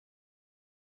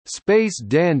Space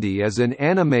Dandy is an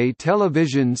anime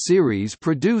television series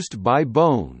produced by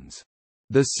Bones.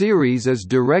 The series is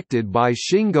directed by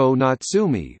Shingo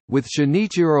Natsumi, with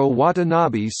Shinichiro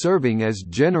Watanabe serving as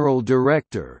general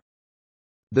director.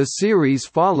 The series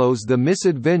follows the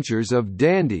misadventures of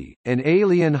Dandy, an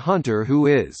alien hunter who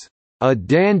is a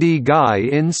dandy guy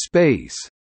in space,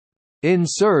 in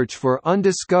search for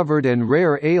undiscovered and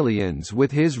rare aliens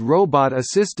with his robot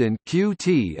assistant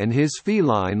QT and his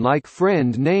feline-like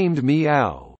friend named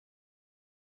Meow.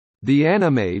 The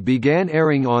anime began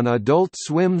airing on Adult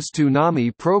Swim's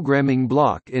Toonami programming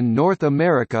block in North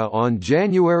America on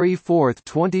January 4,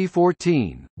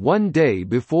 2014, one day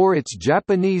before its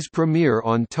Japanese premiere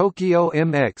on Tokyo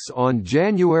MX on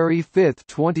January 5,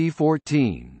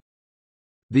 2014.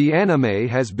 The anime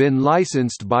has been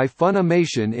licensed by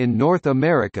Funimation in North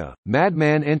America,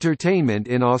 Madman Entertainment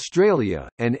in Australia,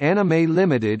 and Anime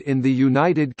Limited in the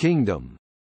United Kingdom.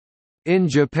 In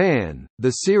Japan,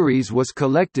 the series was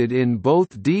collected in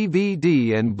both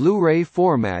DVD and Blu-ray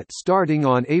format starting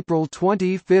on April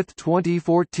 25,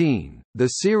 2014. The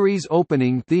series'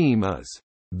 opening theme is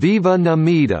Viva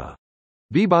Namida,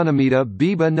 Viva Namida,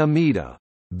 Biba Namida,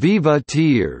 Viva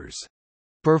Tears,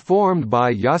 performed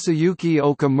by Yasuyuki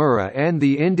Okamura, and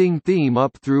the ending theme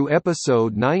up through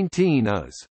episode 19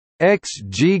 is X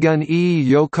Jigan e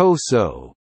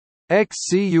Yokoso, X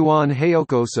Siyuan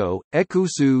Heyokoso,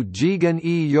 Ekusu Jigan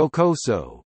e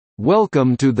Yokoso,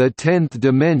 Welcome to the 10th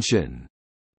Dimension,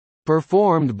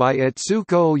 performed by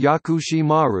Etsuko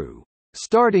Yakushimaru.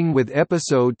 Starting with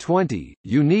episode 20,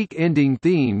 unique ending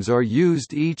themes are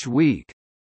used each week.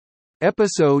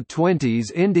 Episode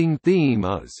 20's ending theme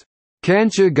is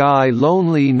Kanchigai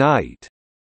Lonely Night,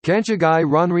 Kanchigai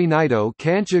Ronri Naito,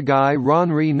 Kanchigai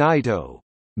Ronri Naito,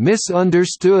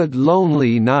 Misunderstood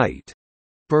Lonely Night,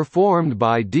 performed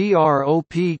by Dropkix,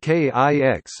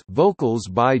 vocals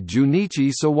by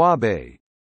Junichi Sawabe.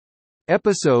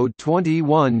 Episode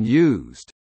 21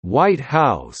 used White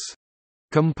House,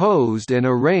 composed and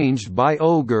arranged by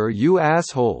Ogre You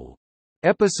Asshole.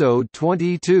 Episode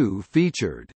 22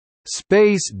 featured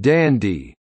Space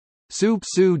Dandy,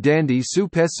 Supsu Dandy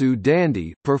Supesu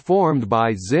Dandy, performed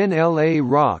by Zen LA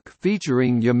Rock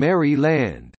featuring Yamari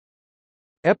Land.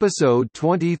 Episode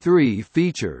 23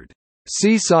 featured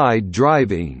Seaside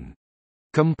Driving,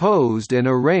 composed and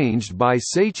arranged by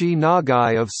Seichi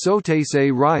Nagai of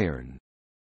Soteisei Ryan.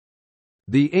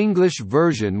 The English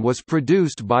version was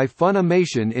produced by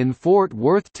Funimation in Fort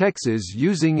Worth, Texas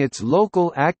using its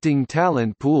local acting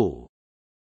talent pool.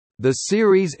 The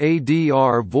series'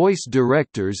 ADR voice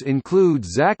directors include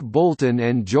Zach Bolton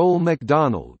and Joel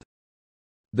McDonald.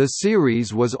 The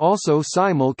series was also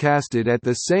simulcasted at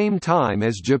the same time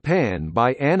as Japan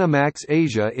by Animax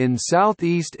Asia in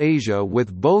Southeast Asia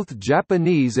with both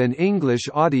Japanese and English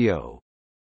audio.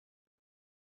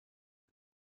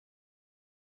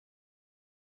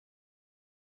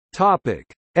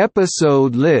 Topic: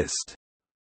 Episode list.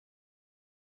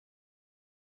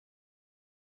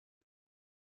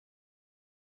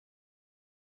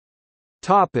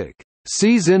 Topic: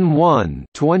 Season 1,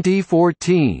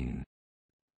 2014.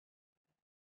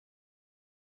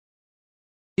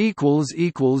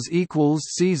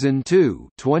 Season 2,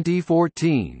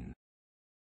 2014.